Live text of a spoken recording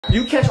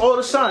You catch all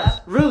the signs?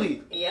 Yep.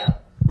 Really?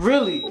 Yep.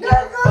 Really?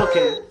 Yep.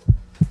 Okay.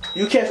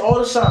 You catch all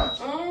the signs?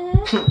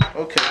 Mm-hmm.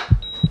 Okay.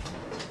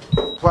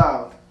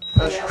 Wow.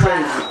 That's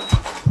crazy. Wow.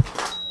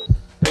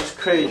 That's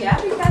crazy. Yeah,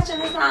 I be catching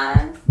the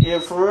signs. Yeah,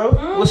 for real?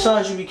 Mm-hmm. What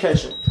signs you be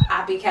catching?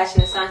 I be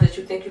catching the signs that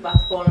you think you about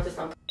to fall into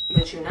some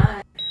but you're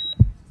not.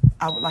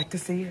 I would like to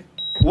see it.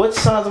 What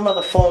signs I'm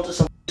about to fall into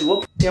some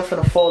what I'm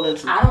finna fall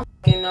into? I don't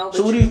fucking know.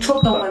 So what are you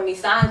talking about? Throwing me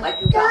signs like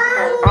you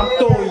got. I'm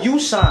throwing you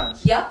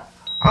signs. Yep.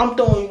 I'm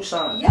throwing you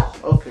signs.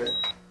 Yep. Okay.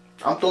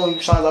 I'm throwing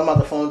you signs. I'm about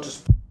to fall into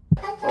some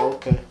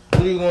okay.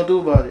 What are you gonna do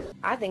about it?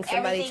 I think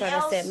somebody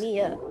trying to set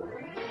me up.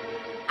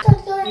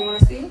 You wanna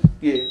see?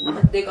 Yeah. I'm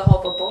gonna dig a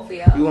hole for both of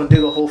y'all. You gonna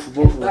dig a hole for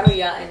both of us? Bury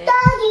y'all in it.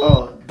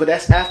 Oh, but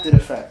that's after the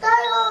fact.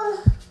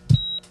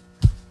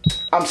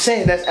 I'm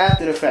saying that's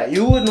after the fact.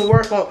 You wouldn't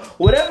work on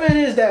whatever it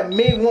is that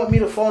may want me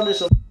to fall into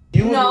some.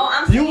 You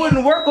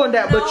wouldn't work on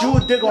that, but you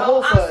would dig a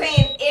hole for us. I'm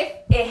saying if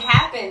it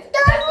happens,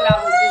 that's what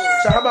I would do.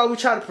 So how about we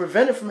try to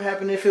prevent it from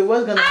happening if it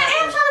was gonna happen?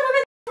 I am trying to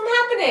prevent it from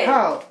happening.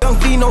 How?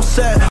 Don't be no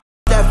set.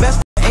 That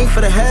vest ain't for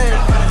the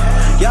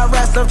head. Y'all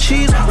rats love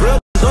cheese. Real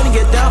only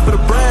get down for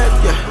the bread.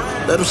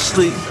 Yeah, let them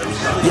sleep.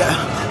 Yeah,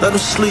 let them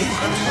sleep.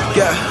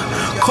 Yeah,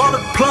 call the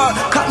plug.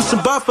 Cut me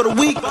some bar for the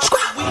week.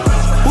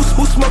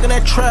 Who's smoking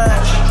that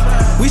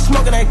trash? We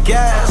smoking that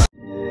gas.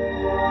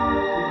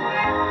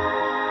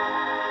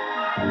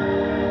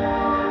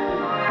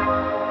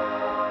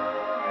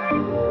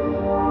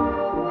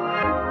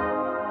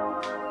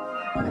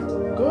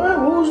 Go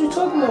ahead, what was you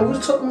talking about? We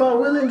was talking about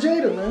Will and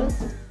Jada, man.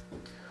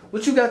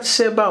 What you got to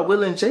say about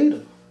Will and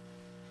Jada?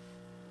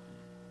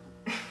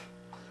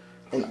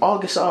 In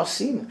August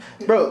Alsina.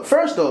 Bro,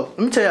 first off, let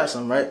me tell y'all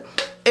something, right?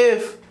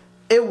 If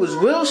it was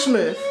Will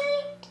Smith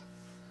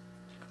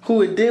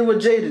who had did what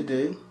Jada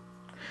did,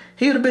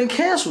 he would have been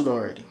canceled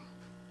already.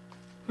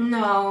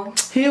 No.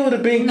 He would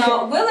have been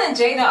Will and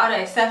Jada are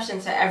the exception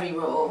to every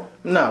rule.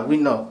 No, we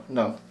know.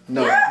 No.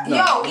 Yeah.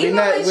 No. Yo, even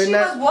when she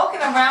was walking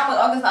around with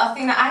August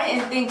Alsina, I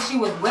didn't think she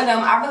was with him.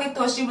 I really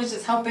thought she was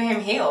just helping him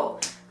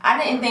heal.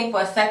 I didn't think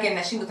for a second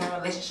that she was in a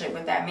relationship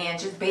with that man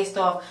just based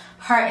off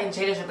her and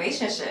Jada's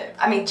relationship.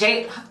 I mean,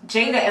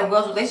 Jada and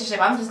Will's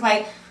relationship. I'm just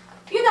like,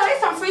 you know,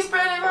 there's some free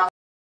spirited motherfuckers.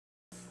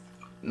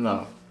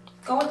 No.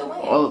 Go with the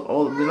wind.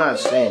 We're not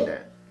saying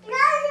that.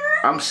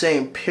 I'm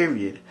saying,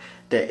 period,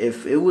 that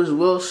if it was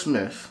Will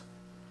Smith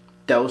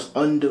that was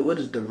under, what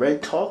is the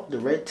red talk, the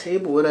red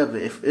table, whatever.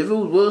 If it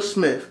was Will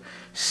Smith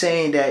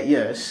saying that,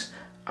 yes,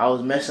 I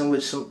was messing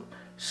with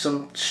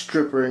some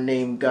stripper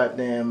named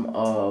goddamn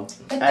But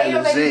they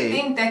already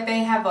think that they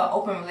have an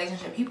open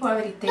relationship. People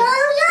already think.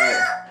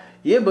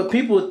 Yeah, but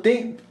people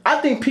think. I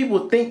think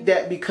people think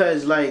that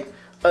because like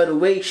of the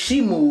way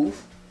she moved,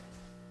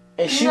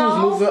 and she was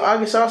moving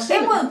August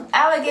Alsina. It was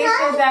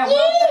allegations that Will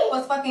Smith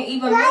was fucking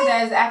Eva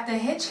Mendes after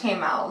Hitch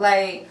came out,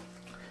 like.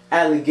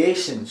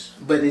 Allegations,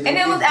 but it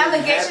was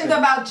allegations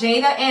about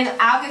Jada and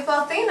August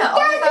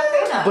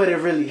Alsina. But it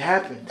really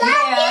happened.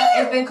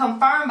 Yeah, it's been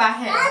confirmed by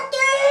him.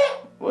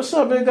 What's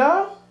up, big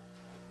guy?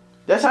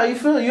 That's how you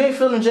feel? You ain't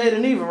feeling Jada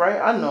neither,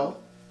 right? I know.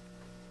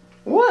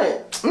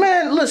 What?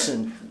 Man,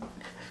 listen.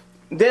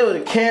 They would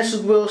have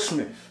canceled Will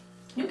Smith.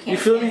 You can't. You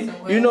feel me?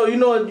 You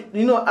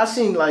know. I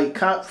seen like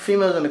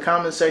females in the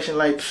comment section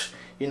like,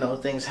 you know,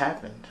 things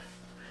happened.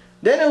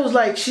 Then it was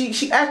like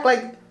she act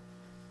like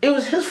it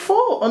was his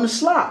fault on the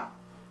sly.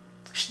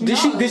 Did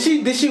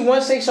she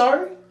once say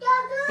sorry?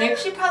 Maybe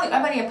she probably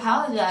already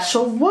apologized.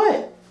 So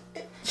what?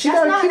 That's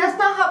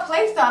not her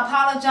place to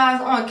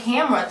apologize on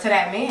camera to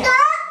that man.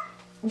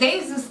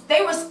 They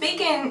were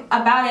speaking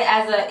about it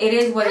as it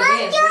is what it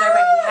is, what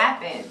already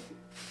happened.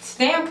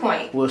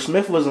 Standpoint. Well,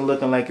 Smith wasn't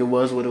looking like it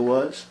was what it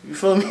was. You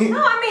feel me?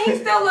 No, I mean,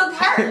 he still looked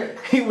hurt.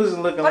 He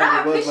wasn't looking like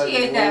it was. But I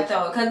appreciate that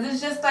though, because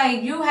it's just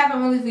like you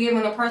haven't really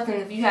forgiven a person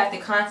if you have to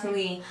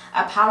constantly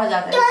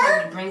apologize every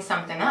time you bring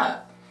something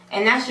up.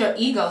 And that's your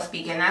ego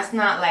speaking. That's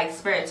not like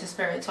spirit to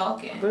spirit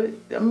talking. But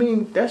I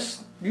mean,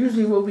 that's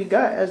usually what we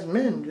got as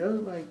men, yo.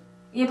 Like.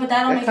 Yeah, but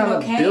that don't make it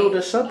okay. Kind of build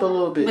us up a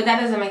little bit. But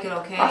that doesn't make it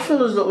okay. I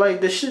feel as though like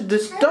the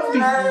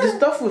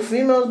stuff with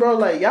females, bro.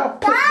 Like y'all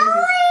put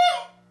niggas,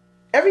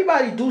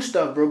 everybody do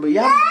stuff, bro. But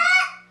y'all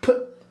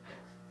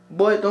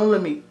boy, don't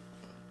let me.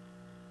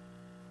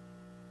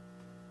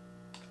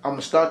 I'm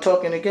gonna start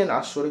talking again.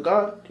 I swear to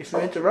God, if you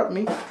interrupt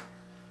me.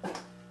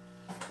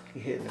 He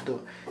hitting the door.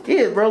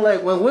 Yeah, bro,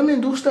 like when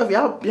women do stuff,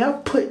 y'all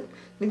put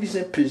niggas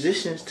in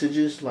positions to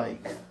just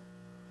like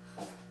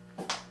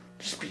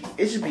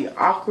it should be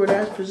awkward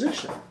ass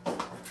position.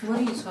 What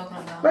are you talking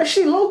about? Like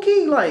she low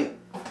key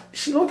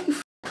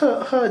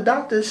her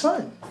adopted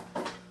son.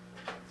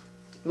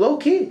 Low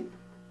key.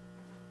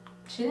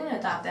 She didn't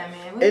adopt that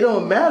man. It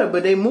don't matter,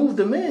 but they moved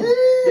him in.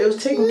 They was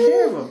taking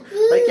care of him.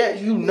 Like that,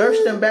 you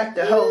nursed them back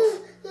to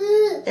health.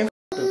 And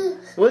them.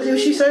 What did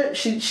she say?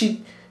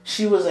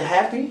 She wasn't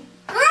happy.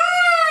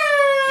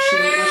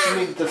 She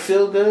needed to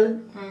feel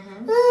good.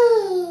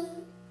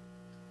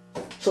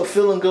 So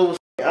feeling good was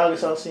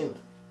August Alsina.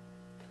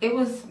 It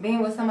was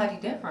being with somebody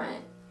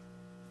different.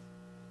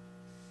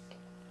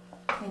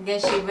 And then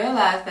she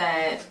realized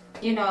that,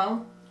 you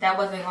know, that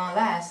wasn't gonna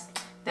last.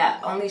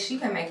 That only she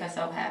can make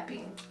herself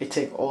happy. It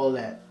take all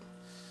that.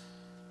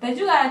 But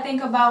you gotta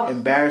think about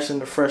embarrassing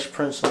the Fresh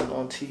Prince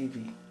on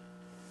TV.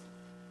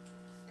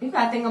 You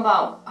gotta think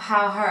about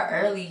how her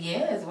early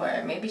years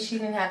were. Maybe she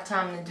didn't have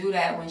time to do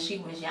that when she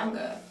was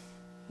younger.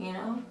 You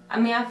know? I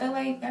mean, I feel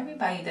like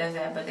everybody does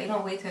that, but they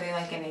don't wait till they're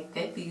like in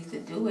their 50s to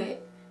do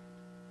it.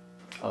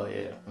 Oh,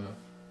 yeah.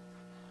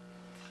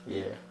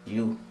 Yeah,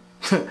 you.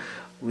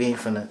 We ain't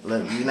finna,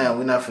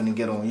 we're not finna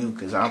get on you,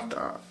 because I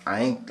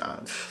ain't.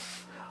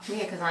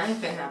 Yeah, because I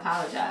ain't finna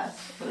apologize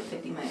for the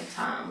 50-minute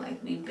time.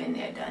 Like, we've been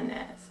there, done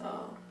that,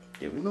 so.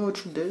 Yeah, we know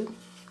what you did.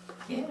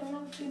 Yeah, I know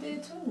what you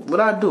did, too.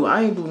 What I do?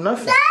 I ain't do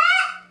nothing.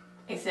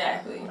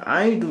 Exactly.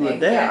 I ain't do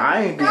that.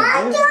 I ain't do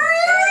nothing.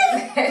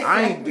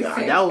 I ain't.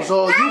 That was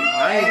all you.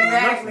 I ain't do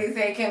nothing. Exactly.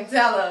 Say, Kim,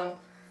 tell him.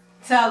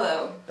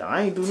 Tell him.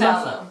 I ain't do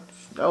tell nothing. Him.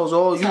 That was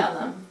all you. Tell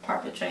him.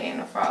 Perpetrating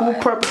a fraud. Who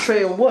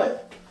perpetrating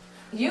what?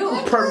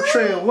 You.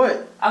 Perpetrating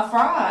what? A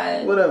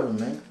fraud. Whatever,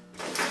 man.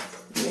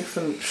 You ain't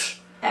finna.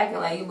 Acting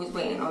like you was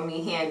waiting on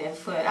me hand and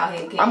foot out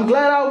here getting. I'm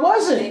glad I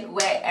wasn't.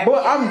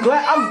 But I'm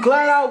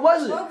glad I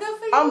wasn't. Well, good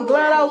for you. I'm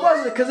glad I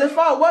wasn't. Cause if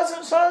I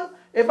wasn't, son,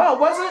 and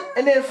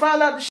then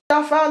find out the shit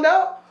I found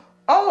out,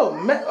 oh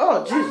man,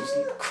 oh Jesus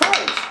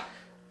Christ.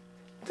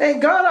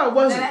 Thank God I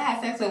wasn't. Did I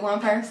have sex with one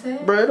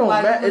person? Bro, it don't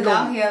matter. It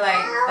out here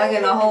like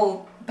in a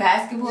whole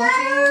basketball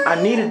team. I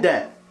needed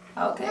that.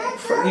 Okay.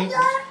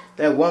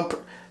 That one.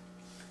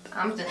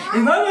 I'm just.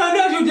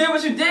 No, you did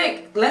what you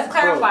did. Let's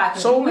clarify.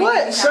 So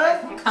what,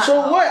 son?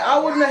 So what? I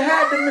wouldn't have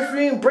had them if you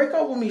didn't break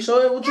up with me.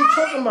 So what you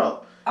talking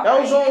about? Okay.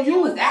 That was on you.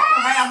 You was acting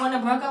right. I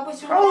wouldn't have broke up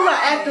with you. I was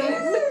not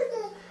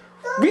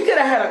acting. We could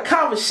have had a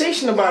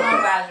conversation about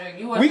that.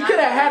 We could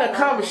have had a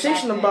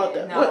conversation about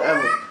that.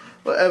 No.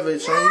 Whatever,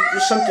 son.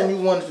 It's something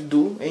you wanted to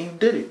do, and you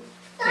did it.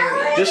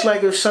 Period. Just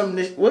like if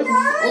something. What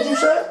you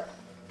said?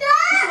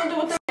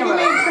 What you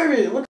mean,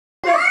 period?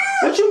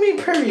 What you mean,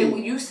 period?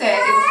 You said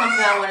it was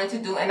something I wanted to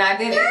do, and I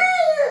did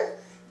it.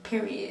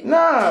 Period.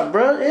 Nah,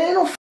 bro. It ain't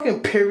no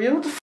fucking period.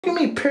 What the fuck you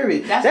mean,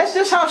 period? That's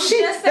just how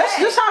she. That's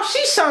just how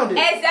she sounded.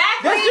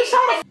 Exactly. That's just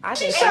how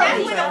she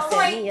sounded. That's what the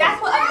point.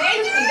 That's what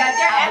amazed me. That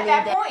they're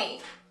at that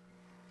point.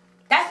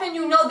 That's when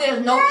you know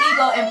there's no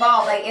ego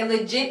involved. Like, it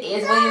legit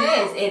is what it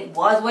is. It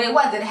was what it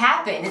was. It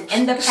happened. It's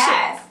in the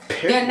past.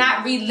 They're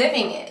not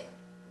reliving it.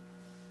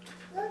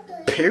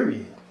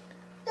 Period.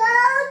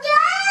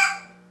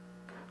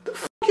 The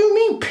fuck you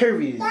mean,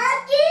 period?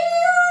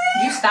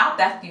 You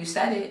stopped after you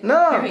said it.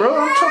 Nah, period. bro.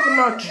 I'm talking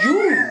about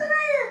you.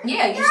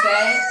 Yeah, you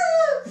said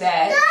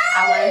that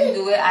I wanted to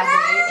do it. I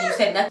did it. And you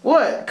said nothing.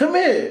 What? Come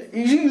here.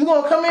 You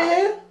gonna come in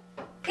here?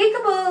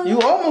 Peekaboo. You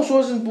almost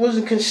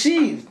wasn't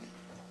conceived.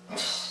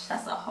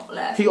 That's a whole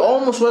ass. He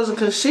almost wasn't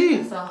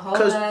conceived. That's a whole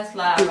ass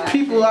lie. Because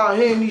people out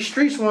here in these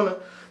streets wanna, you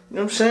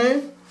know what I'm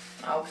saying?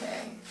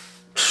 Okay.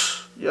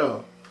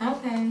 Yo.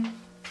 Okay.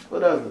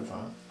 Whatever,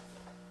 man.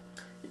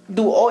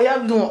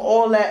 Y'all be doing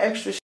all that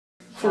extra shit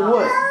for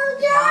what?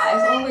 Nah,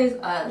 it's always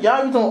us.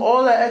 Y'all be doing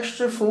all that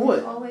extra for what?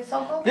 It's always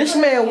so good. This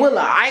man Will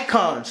an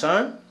icon,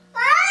 son.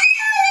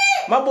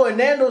 My boy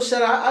Nando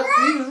said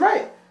he was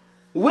right.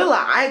 Will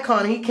an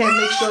icon, he can't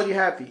make sure you're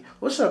happy.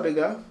 What's up, big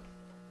guy?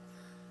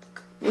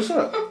 What's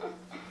up?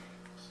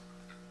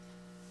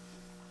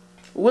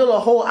 Will a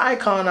whole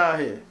icon out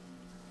here.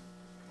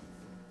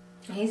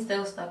 He's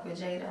still stuck with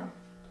Jada.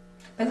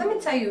 But let me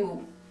tell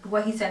you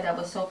what he said that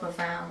was so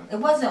profound. It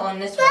wasn't on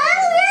this one.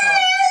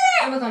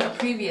 It was on the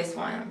previous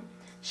one.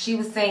 She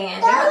was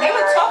saying, they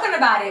were talking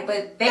about it,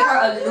 but they were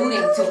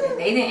alluding to it.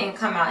 They didn't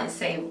come out and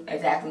say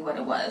exactly what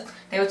it was.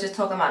 They were just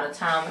talking about a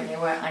time when they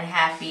were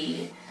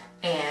unhappy.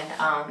 And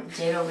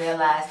Jada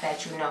realized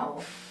that, you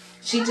know,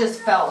 she just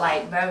felt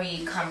like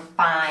very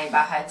confined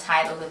by her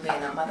title of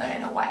being a mother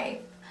and a wife.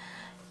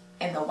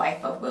 And the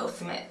wife of Will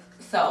Smith.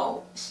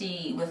 So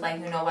she was like,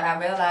 you know, what I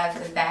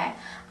realized is that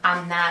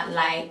I'm not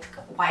like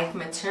wife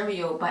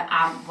material, but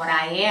what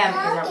I am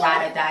is a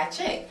ride or die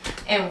chick.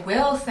 And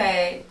Will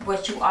said,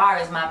 what you are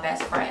is my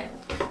best friend.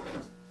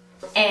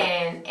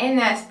 And in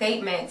that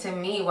statement, to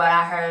me, what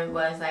I heard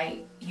was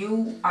like,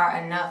 you are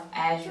enough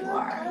as you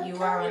are. You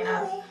are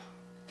enough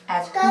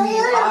as who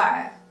you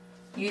are.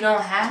 You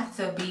don't have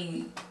to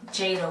be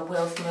Jada,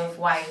 Will Smith's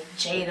wife,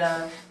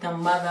 Jada, the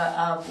mother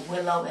of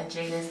Willow and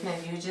Jaden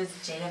Smith. You just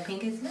Jada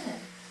Pinkett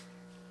Smith.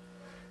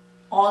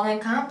 All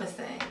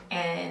encompassing.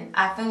 And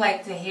I feel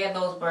like to hear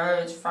those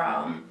words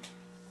from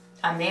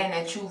a man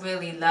that you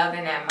really love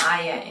and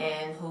admire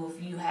and who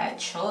you had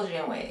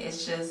children with,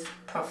 it's just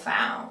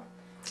profound.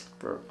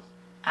 Bro.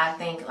 I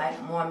think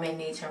like more men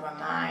need to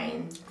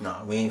remind.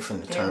 No, we ain't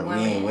finna turn. We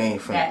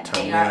ain't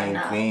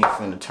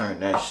finna turn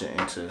that shit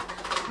into.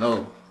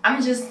 No.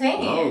 I'm just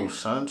saying. No,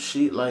 son.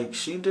 She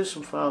did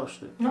some foul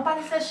shit.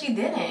 Nobody said she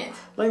didn't.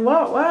 Like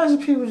why does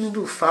people just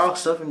do foul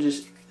stuff and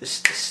just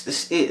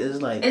it's it?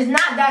 It's like it's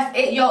not. That's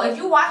it, yo. If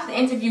you watch the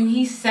interview,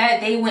 he said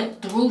they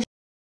went through.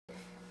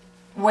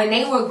 When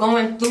they were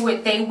going through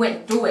it, they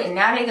went through it, and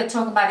now they can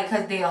talk about it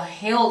because they are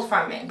healed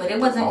from it. But it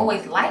wasn't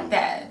always like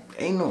that.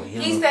 Ain't no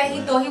healing. He said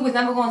he thought he was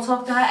never going to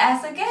talk to her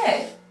ass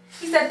again.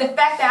 He said the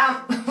fact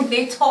that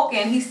they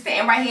talking, he's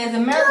sitting right here is a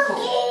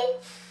miracle.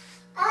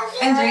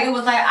 And Jada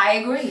was like, I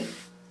agree.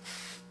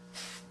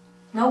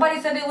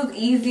 Nobody said it was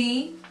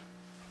easy.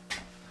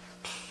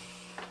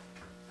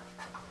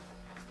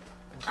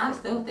 I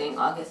still think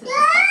August is a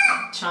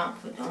fucking chump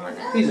for doing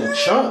that. He's a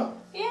chump?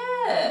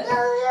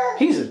 Yeah.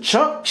 He's a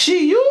chump?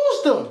 She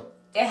used him.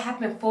 It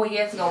happened 4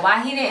 years ago.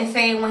 Why he didn't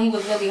say it when he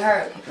was really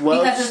hurt?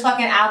 Well, because his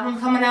fucking album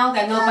coming out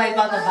that nobody's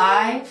about to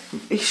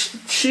buy?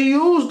 She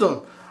used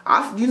him.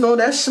 You know,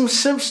 that's some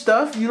simp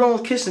stuff. You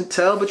don't kiss and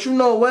tell, but you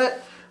know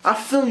what? I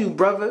feel you,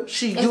 brother.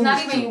 It's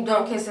not even you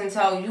don't kiss and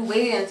tell. You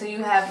waited until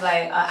you have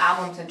like an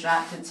album to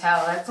drop to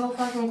tell. That's so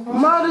fucking cool.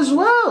 Might as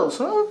well,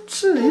 son.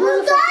 Shit, he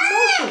was a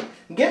fucking motion.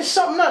 Get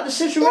something out the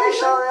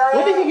situation.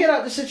 What did he get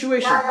out the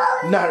situation?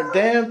 Not a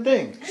damn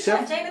thing.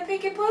 Except Jada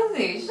Pinkett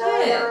pussy.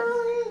 Shit.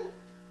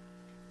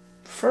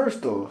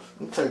 First off,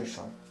 let me tell you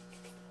something.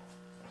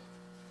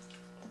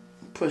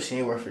 Pussy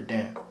ain't worth a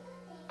damn.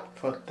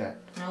 Fuck that.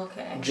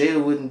 Okay.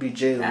 Jada wouldn't be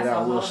Jada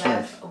without Will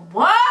Smith.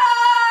 What?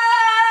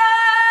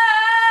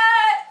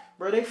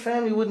 Bro, they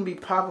family wouldn't be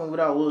popping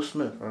without Will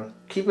Smith, bro.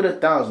 Keep it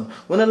 1,000.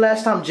 When the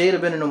last time Jada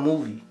been in a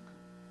movie?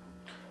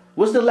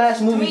 What's the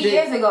last movie? 3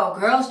 years ago,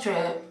 Girls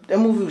Trip. That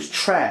movie was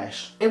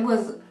trash. It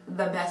was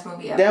the best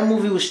movie ever. That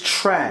movie was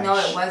trash. No,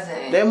 it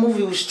wasn't. That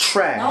movie was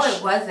trash. No,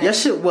 it wasn't.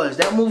 Yes, it was.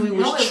 That movie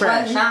was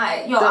trash. No,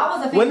 it was not. Yo, I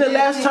was a When the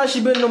last time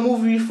she been in a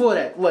movie before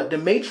that? What, The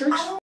Matrix? I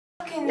don't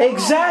fucking know.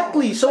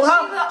 Exactly. So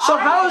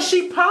how is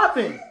she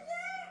popping?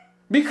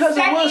 Because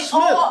of Will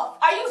Smith. Off.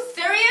 Are you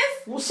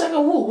serious? Well, second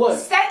who? What?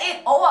 Set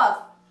it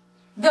off.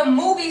 The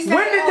movie set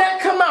When did that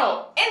come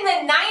out? In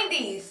the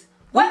 90s.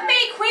 What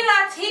made Queen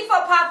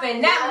Latifah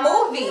poppin'? That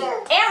movie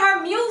and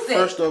her music.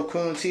 First off,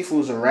 Queen Latifah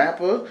was a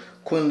rapper.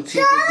 Queen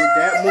Latifah did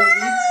that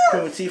movie.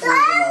 Queen Latifah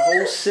was in a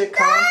whole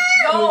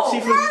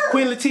sitcom.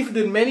 Queen Latifah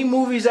did many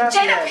movies after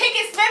that. Jada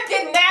Pinkett Smith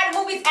did mad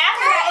movies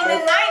after that in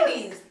the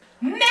 90s.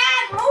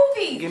 Mad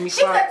movies.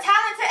 She's a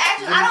talented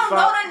actress. I don't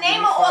know the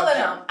name of all of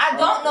them. I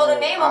don't know the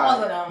name of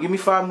all of them. Give me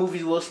 5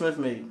 movies Will Smith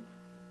made.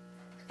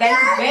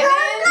 Thanksgiving.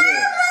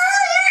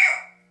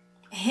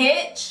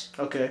 Hitch.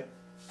 Okay.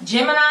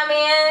 Gemini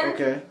Man.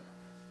 Okay.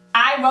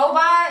 I,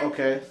 Robot.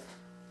 Okay.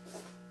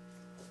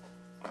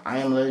 I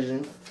Am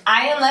Legend.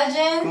 I Am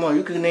Legend. Come on,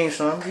 you can name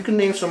some. You can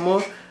name some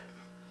more.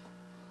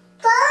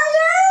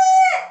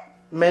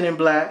 Men in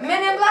Black.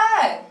 Men in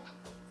Black.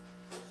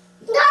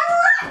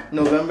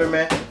 November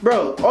Man.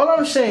 Bro, all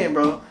I'm saying,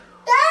 bro.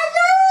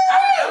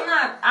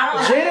 I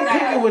don't Jada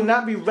Pinkett would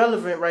not be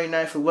relevant right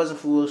now if it wasn't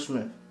for Will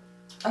Smith.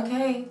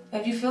 Okay,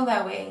 if you feel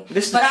that way. But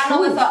I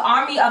know it's an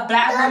army of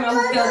black women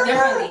who feel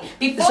differently.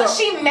 Before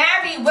she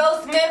married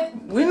Will Smith,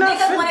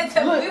 niggas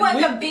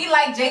wanted to be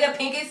like Jada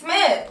Pinkett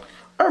Smith.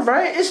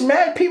 Alright, it's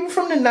mad people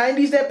from the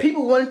 90s that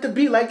people wanted to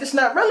be like. It's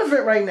not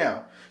relevant right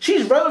now.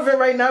 She's relevant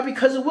right now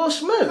because of Will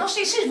Smith. No,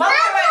 she's relevant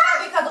right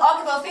now because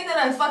August Alsina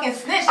done fucking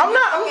snitched.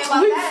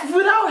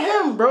 Without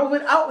him, bro.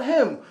 Without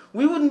him,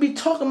 we wouldn't be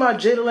talking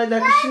about Jada like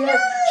that because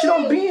she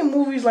don't be in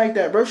movies like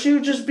that, bro. She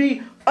would just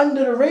be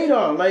under the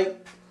radar. Like,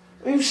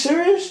 are you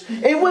serious?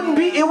 It wouldn't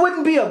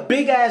be a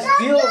big ass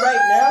deal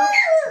right now.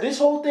 This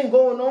whole thing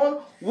going on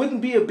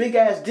wouldn't be a big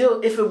ass deal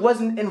if it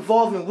wasn't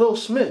involving Will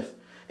Smith.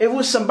 If it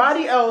was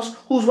somebody else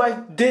whose wife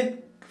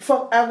did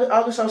fuck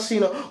August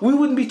Alsina, we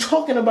wouldn't be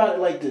talking about it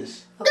like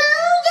this.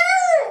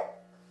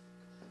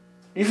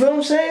 You feel what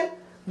I'm saying?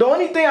 The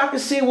only thing I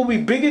could see will be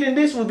bigger than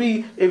this would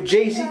be if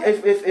Jay-Z,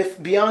 if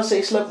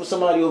Beyonce slept with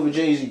somebody over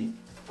Jay-Z.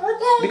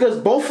 Because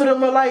both of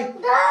them are like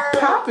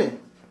popping.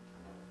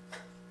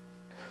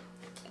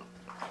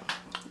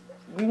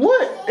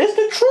 What? It's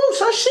the truth.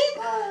 So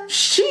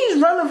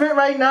she's relevant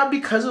right now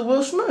because of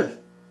Will Smith.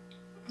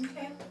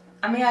 Okay.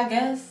 I mean, I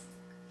guess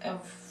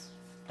if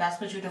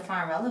that's what you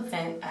define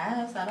relevant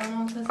as, I don't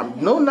know what to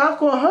say. No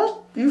knock on her.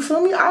 You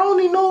feel me? I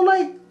only know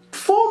like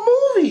 4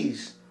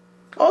 movies.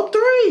 Or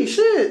 3.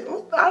 Shit.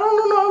 I don't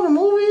know no other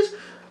movies.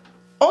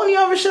 Only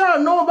other shit I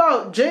know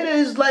about Jada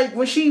is like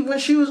when she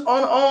was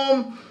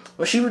on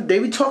they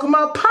be talking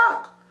about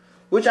Pac.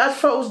 Which I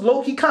felt was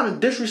low-key kind of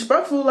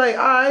disrespectful. Like,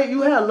 alright,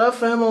 you had love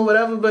for him or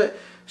whatever, but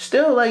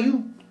still, like,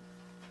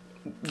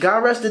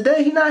 God rest the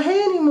day, he not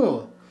here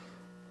anymore.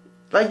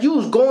 Like, you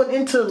was going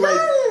into, like,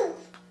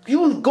 you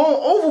was going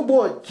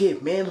overboard. Yeah,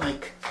 man,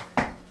 like,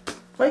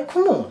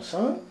 come on,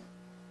 son.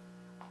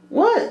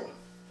 What?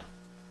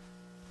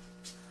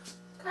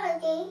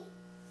 Hey,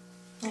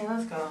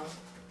 let's go.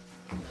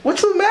 What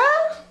you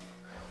mad?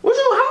 What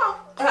you how?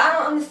 I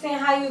don't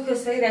understand how you could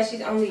say that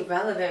she's only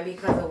relevant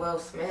because of Will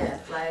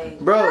Smith. Like,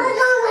 bro.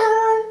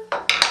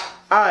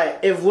 Alright,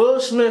 if Will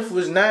Smith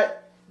was not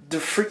the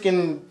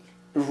freaking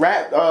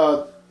rap,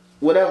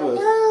 whatever,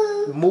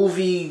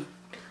 movie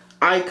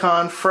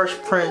icon, Fresh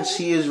Prince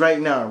he is right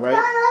now,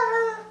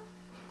 right?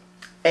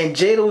 And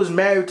Jada was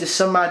married to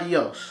somebody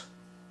else,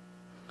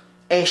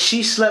 and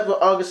she slept with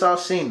August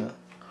Alsina,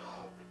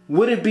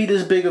 would it be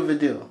this big of a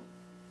deal?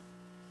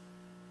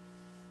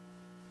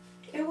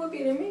 It would be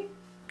to me.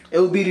 It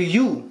would be to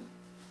you.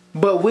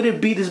 But would it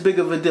be this big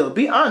of a deal?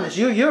 Be honest.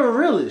 You're a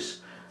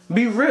realist.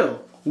 Be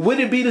real. would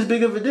it be this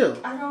big of a deal?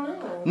 I don't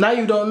know. Now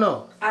you don't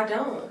know. I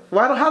don't.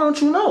 How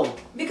don't you know?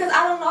 Because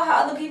I don't know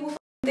how other people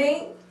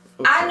think.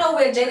 Okay. I know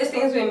where Jada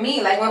stands with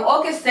me. Like when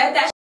August said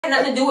that, had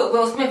nothing to do with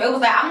Will Smith. It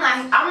was like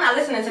I'm not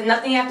listening to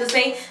nothing you have to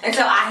say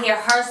until I hear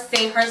her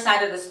say her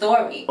side of the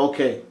story.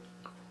 Okay.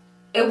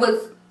 It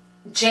was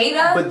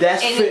Jada, but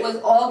that's and for, it was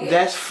August.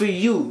 That's for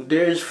you.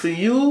 There's for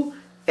you,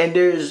 and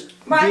there's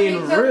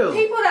being real.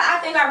 People that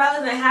I think are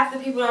relevant, half the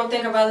people don't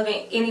think are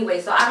relevant anyway.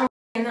 So I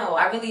don't know.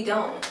 I really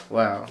don't.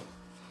 Wow.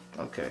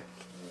 Okay.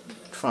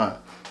 Fine.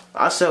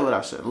 I said what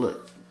I said.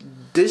 Look,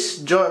 this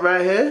joint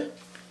right here,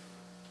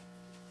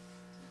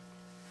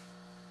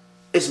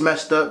 it's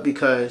messed up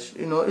because,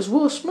 you know, it's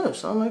Will Smith.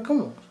 So I'm like,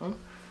 come on, son.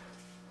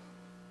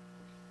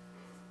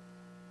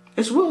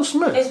 It's Will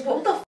Smith. It's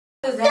what the f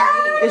does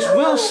that mean? It's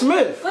Will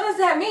Smith. What does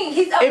that mean?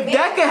 He's if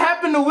that could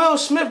happen to Will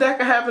Smith, that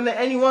could happen to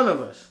any one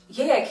of us.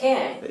 Yeah, it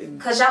can.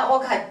 Cause y'all all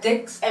got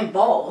dicks and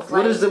balls.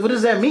 Like, what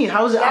does that mean?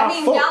 How is it our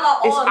fault? Y'all are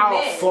all it's our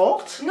men.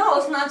 fault? No,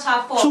 it's not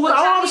y'all fault. So what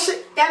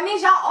that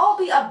means y'all all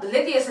be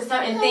oblivious to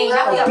certain things.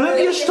 Y'all be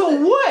oblivious to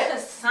what? To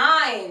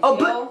signs,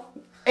 yo.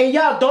 And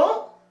y'all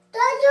don't?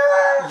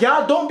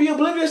 Y'all don't be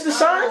oblivious to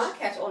signs? I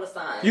catch all the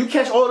signs. You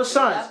catch all the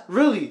signs? Yep.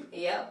 Really?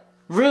 Yep.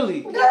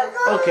 Really? Yep.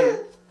 Okay.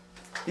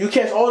 You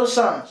catch all the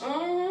signs?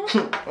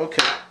 Mm-hmm.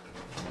 Okay.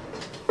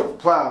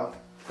 Wow.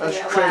 That's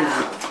crazy.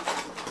 Wow.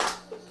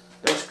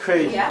 That's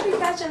crazy. Yeah, I be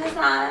catching the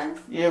signs.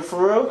 Yeah,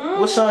 for real? Mm-hmm.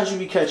 What signs you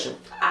be catching?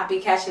 I be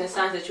catching the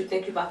signs that you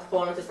think you about to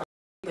fall into some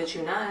but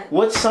you're not.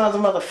 What signs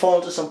I'm about to fall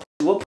into some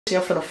What pussy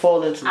I'm finna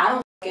fall into? I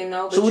don't fucking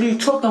know. So what are you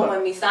talking about?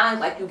 Throwing me signs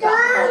like you about to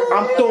fall into.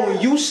 I'm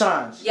throwing you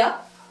signs?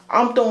 Yep.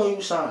 I'm throwing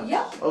you signs?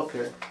 Yep.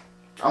 Okay.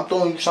 I'm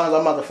throwing you signs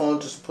I'm about to fall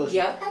into some pussy?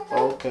 Yep.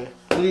 Oh, okay.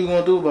 What are you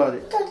gonna do about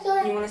it?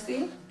 You wanna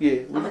see?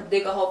 Yeah. I'm gonna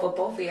dig a hole for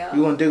both of y'all.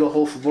 You gonna dig a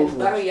hole for both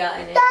of us? Bury y'all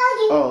in it.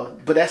 Oh,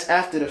 but that's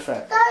after the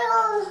fact.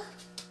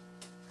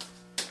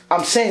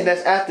 I'm saying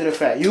that's after the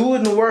fact. You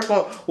wouldn't work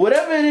on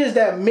whatever it is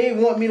that may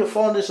want me to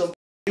fall into some.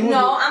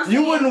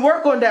 You wouldn't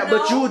work on that,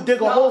 but you would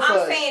dig a hole for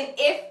us. I'm saying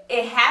if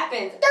it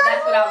happened,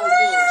 that's what I would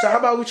do. So how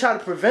about we try to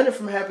prevent it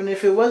from happening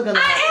if it was gonna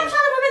happen? I am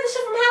trying to prevent this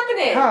shit from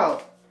happening.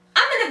 How?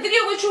 I'm in a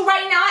video with you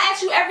right now. I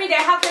ask you every day,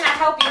 how can I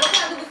help you? What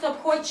can I do to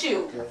support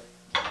you? Okay.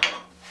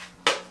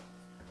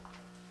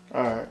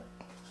 Alright.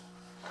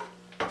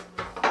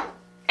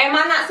 Am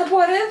I not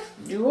supportive?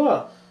 You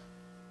are.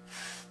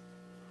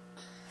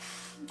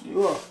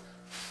 You are.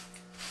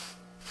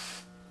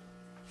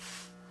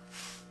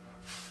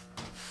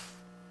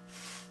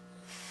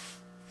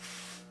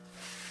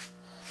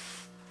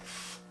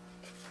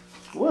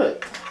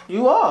 What?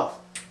 You are.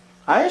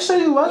 I ain't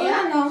say you wasn't.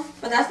 Yeah, I know.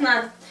 But that's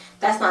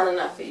not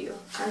enough for you.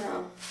 I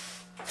know.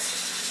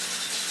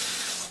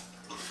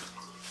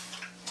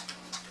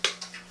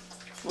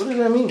 What does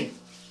that mean?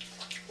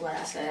 What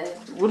I said.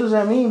 What does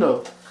that mean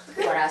though?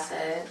 What I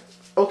said.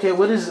 Okay,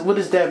 what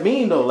does that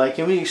mean though? Like,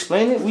 can we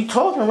explain it? We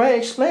talking, right?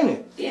 Explain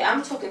it. Yeah,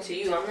 I'm talking to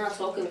you. I'm not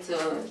talking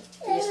to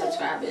your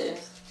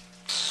subscribers.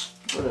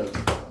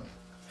 Whatever.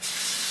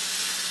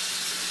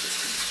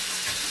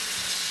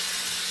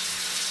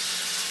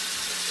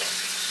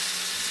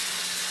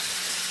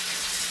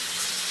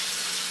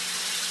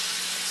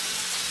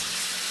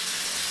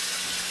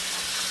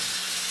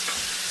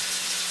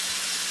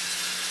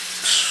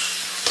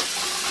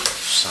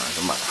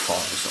 I'm about to fall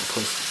into some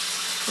pussy.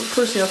 What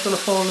pussy I'm finna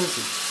fall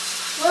into?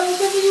 Whatever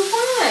pussy you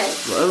find.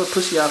 Whatever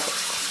pussy I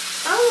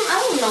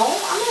don't know.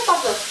 I'm not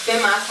about to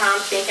spend my time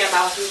thinking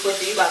about who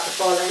pussy you about to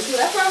fall into.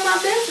 That's not my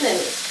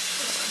business.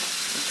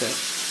 Okay.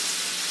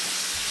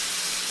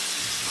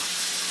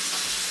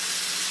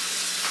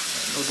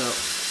 No doubt.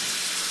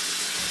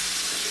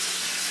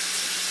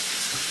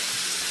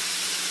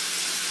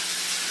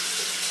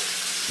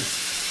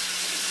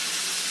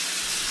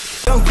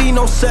 Young V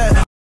no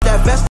set.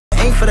 That vest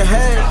ain't for the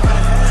head.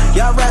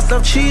 Y'all rats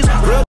love cheese.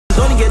 Real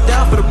only get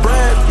down for the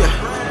bread.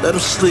 Yeah, let them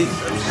sleep.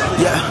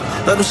 Yeah,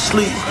 let them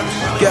sleep.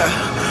 Yeah,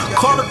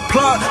 call it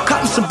plug.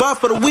 Cotton some bar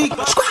for the week.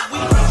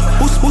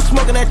 Who's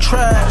smoking that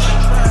trash?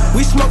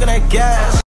 We smoking that gas.